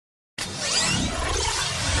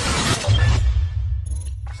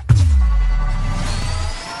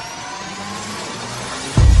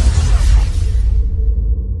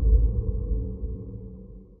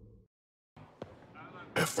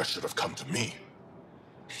should have come to me.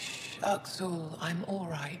 Shh, Axel, I'm all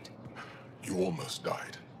right. You almost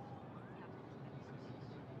died.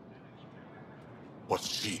 What's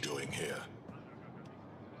she doing here?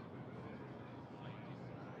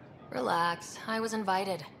 Relax, I was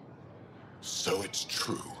invited. So it's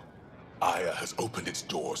true. Aya has opened its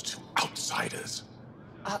doors to outsiders.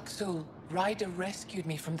 Axel, Ryder rescued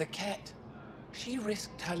me from the Ket. She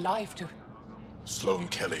risked her life to... Sloane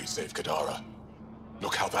Kelly saved Kadara.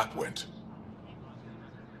 Look how that went.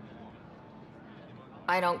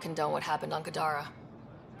 I don't condone what happened on Kadara.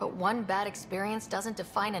 But one bad experience doesn't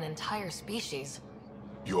define an entire species.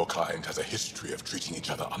 Your kind has a history of treating each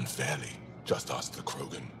other unfairly. Just ask the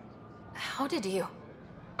Krogan. How did you?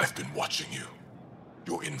 I've been watching you.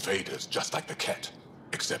 You're invaders just like the Ket,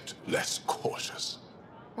 except less cautious.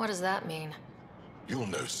 What does that mean? You'll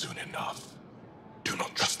know soon enough. Do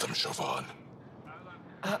not trust them, Chauvin.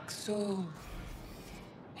 Axel...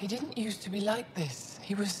 He didn't used to be like this.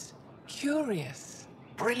 He was curious,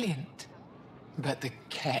 brilliant. But the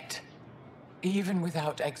Ket, even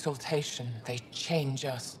without exaltation, they change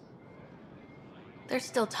us. There's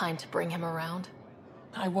still time to bring him around.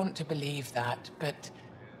 I want to believe that, but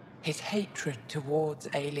his hatred towards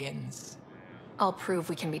aliens... I'll prove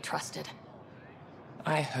we can be trusted.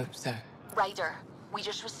 I hope so. Ryder, we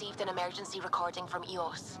just received an emergency recording from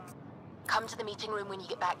EOS. Come to the meeting room when you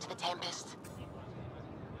get back to the Tempest.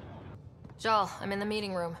 Jaal, I'm in the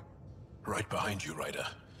meeting room. Right behind you, Ryder.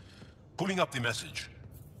 Pulling up the message.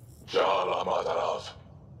 Jaal Black,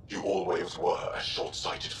 you always were a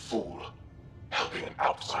short-sighted fool. Helping an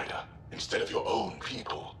outsider instead of your own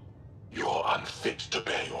people. You're unfit to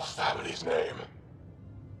bear your family's name.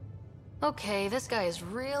 Okay, this guy is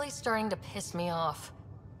really starting to piss me off.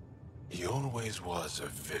 He always was a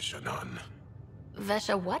Veshanon.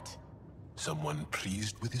 Vesha what? Someone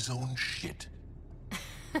pleased with his own shit.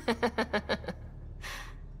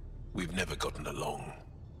 We've never gotten along.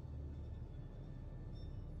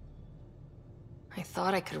 I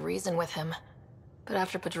thought I could reason with him. But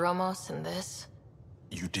after Padromos and this...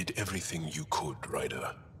 You did everything you could,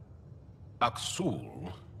 Ryder.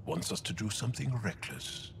 Axul wants us to do something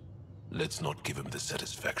reckless. Let's not give him the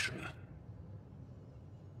satisfaction.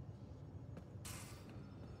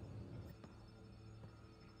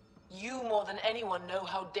 You more than anyone know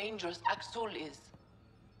how dangerous Axel is.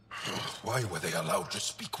 Why were they allowed to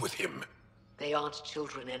speak with him? They aren't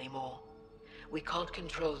children anymore. We can't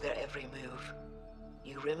control their every move.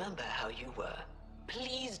 You remember how you were.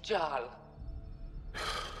 Please, Jaal.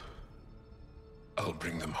 I'll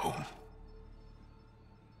bring them home.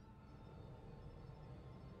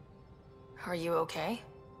 Are you okay?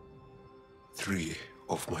 3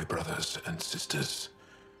 of my brothers and sisters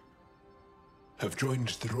have joined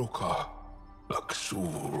the Roka.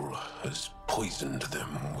 Axul has poisoned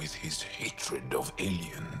them with his hatred of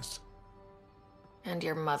aliens. And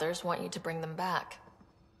your mothers want you to bring them back.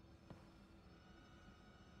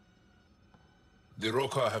 The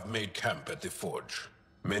Roka have made camp at the Forge.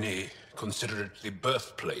 Many consider it the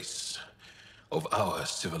birthplace of our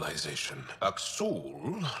civilization.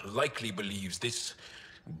 Axul likely believes this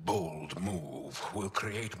bold move will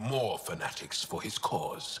create more fanatics for his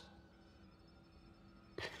cause.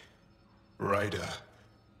 Ryder,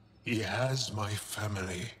 he has my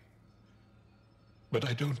family. But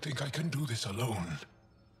I don't think I can do this alone.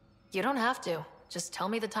 You don't have to. Just tell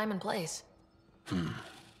me the time and place.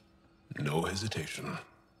 No hesitation.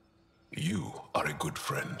 You are a good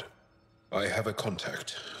friend. I have a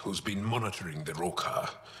contact who's been monitoring the Roka.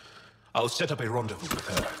 I'll set up a rendezvous with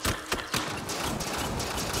her.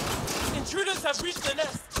 Intruders have reached the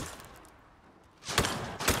nest!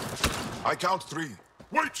 I count 3.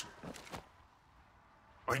 Wait!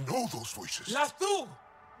 I know those voices. Last 2!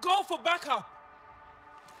 Go for backup!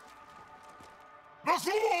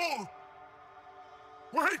 Nazul!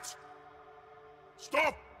 Wait!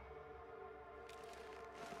 Stop!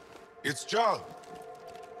 It's Jaal.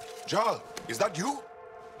 Jaal, is that you?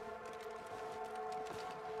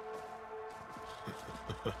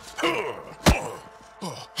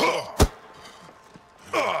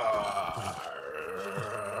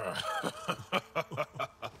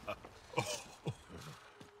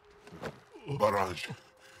 Barrage,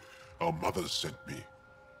 our mothers sent me.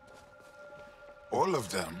 All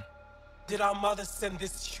of them? Did our mother send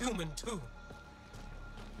this human too?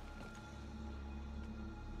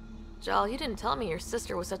 Jaal, you didn't tell me your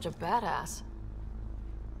sister was such a badass.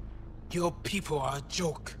 Your people are a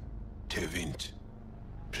joke. Tevint,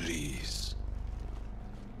 please.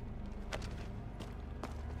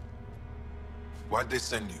 Why'd they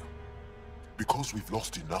send you? Because we've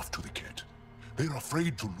lost enough to the Ket. They're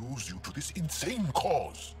afraid to lose you to this insane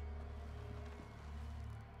cause.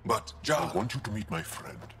 But I Jaal... want you to meet my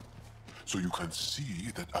friend, so you can see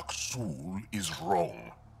that Aksul is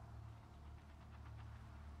wrong.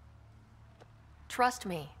 Trust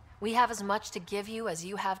me, we have as much to give you as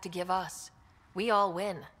you have to give us. We all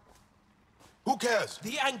win. Who cares?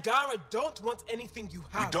 The Angara don't want anything you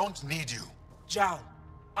We have. don't need you. Jaal,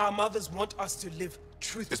 our mothers want us to live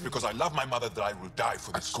truthfully. It's because I love my mother that I will die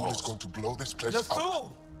for this Aksul is cause. going to blow this place The up.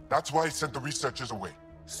 fool! That's why he sent the researchers away.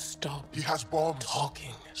 Stop He has bombs.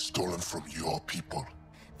 talking. Stolen from your people.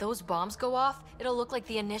 Those bombs go off, it'll look like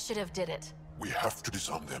the Initiative did it. We have to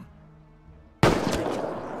disarm them.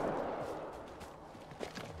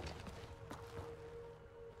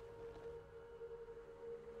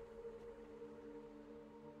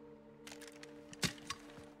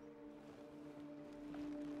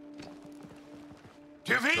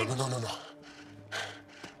 Give in! No.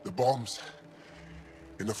 The bombs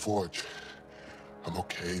in the forge. I'm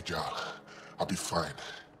okay, Jaal. I'll be fine.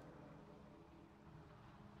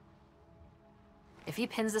 If he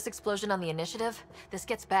pins this explosion on the Initiative, this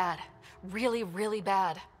gets bad. Really, really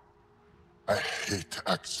bad. I hate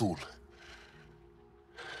Aksul.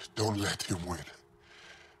 Don't let him win.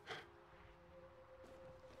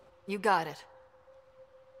 You got it.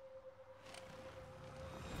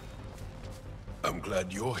 I'm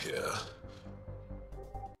glad you're here.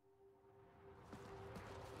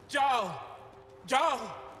 Jaal! Jaal!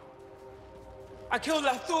 I killed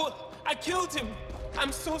Lathul! I killed him!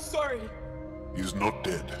 I'm so sorry! He's not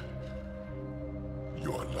dead.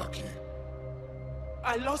 You're lucky.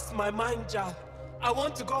 I lost my mind, Jaal. I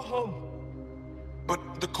want to go home. But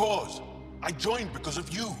the cause, I joined because of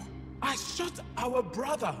you. I shot our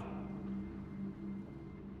brother.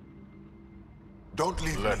 Don't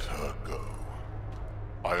leave Let me. her go.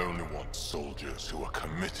 I only want soldiers who are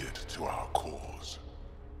committed to our cause.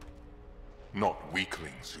 Not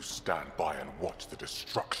weaklings who stand by and watch the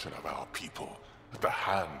destruction of our people at the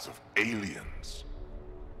hands of aliens.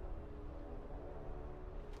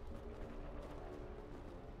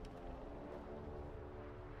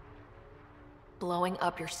 Blowing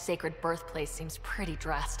up your sacred birthplace seems pretty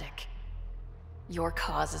drastic. Your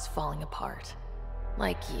cause is falling apart.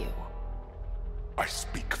 Like you. I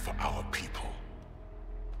speak for our people.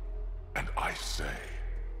 And I say,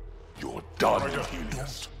 you're done,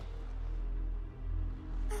 Helios.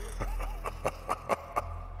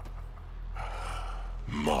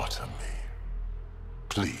 Martyr me.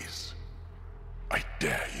 Please. I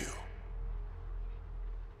dare you.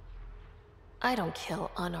 I don't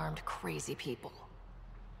kill unarmed crazy people.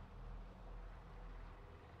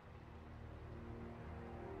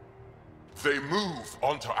 They move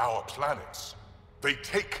onto our planets. They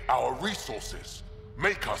take our resources,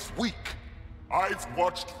 make us weak. I've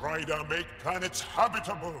watched Ryder make planets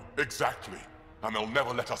habitable. Exactly. And they'll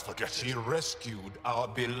never let us forget She it. rescued our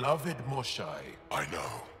beloved Moshai. I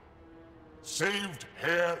know. Saved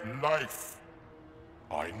her life.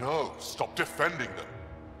 I know. Stop defending them.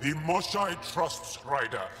 The Moshai trusts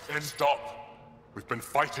Ryder. And stop. We've been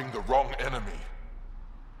fighting the wrong enemy.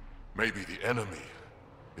 Maybe the enemy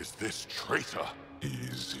is this traitor.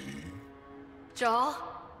 Easy. Jaal?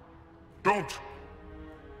 Don't!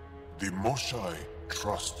 The Moshai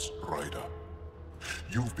trusts Ryder.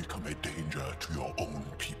 You've become a danger to your own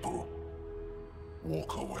people.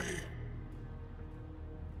 Walk away.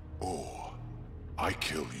 Or I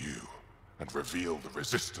kill you and reveal the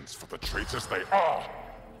resistance for the traitors they are!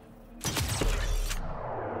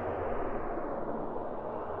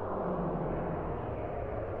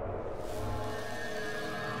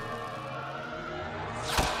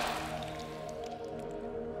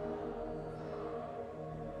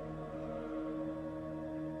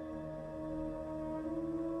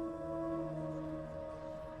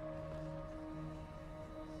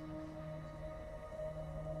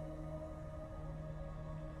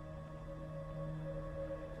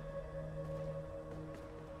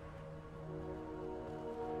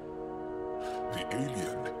 The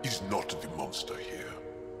alien is not the monster here.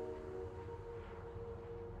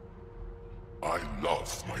 I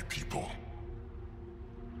love my people.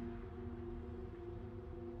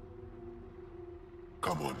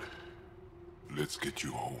 Come on. Let's get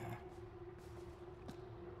you home.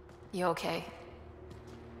 You okay?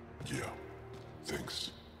 Yeah.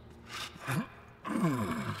 Thanks.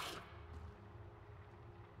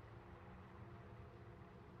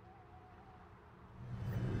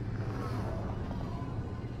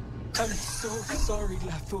 I'm so sorry,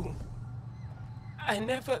 Lathul. I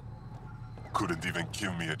never... Couldn't even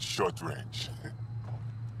kill me at short range.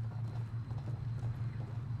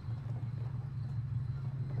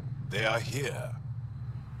 They are here.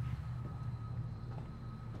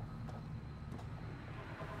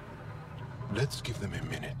 Let's give them a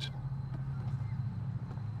minute.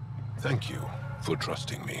 Thank you for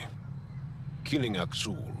trusting me. Killing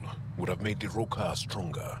Aksul would have made the Roka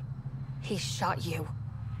stronger. He shot you.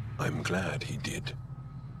 I'm glad he did.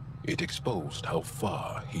 It exposed how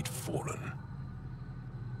far he'd fallen.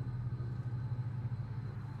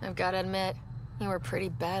 I've gotta admit, you were pretty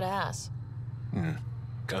badass.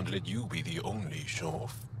 Can't let you be the only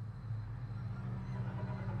show-off.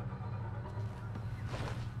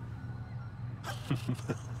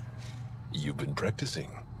 You've been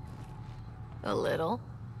practicing. A little.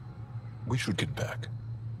 We should get back.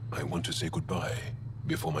 I want to say goodbye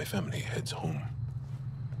before my family heads home.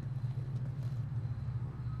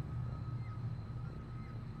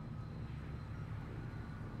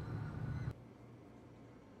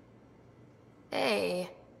 Hey.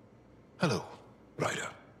 Hello, Ryder.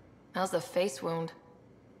 How's the face wound?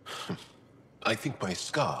 I think my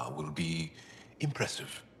scar will be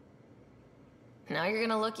impressive. Now you're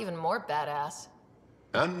gonna look even more badass.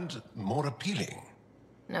 And more appealing.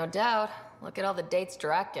 No doubt. Look at all the dates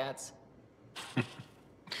Drack gets.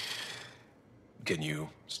 Can you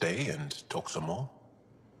stay and talk some more?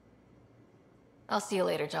 I'll see you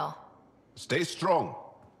later, Jaal. Stay strong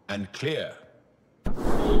and clear.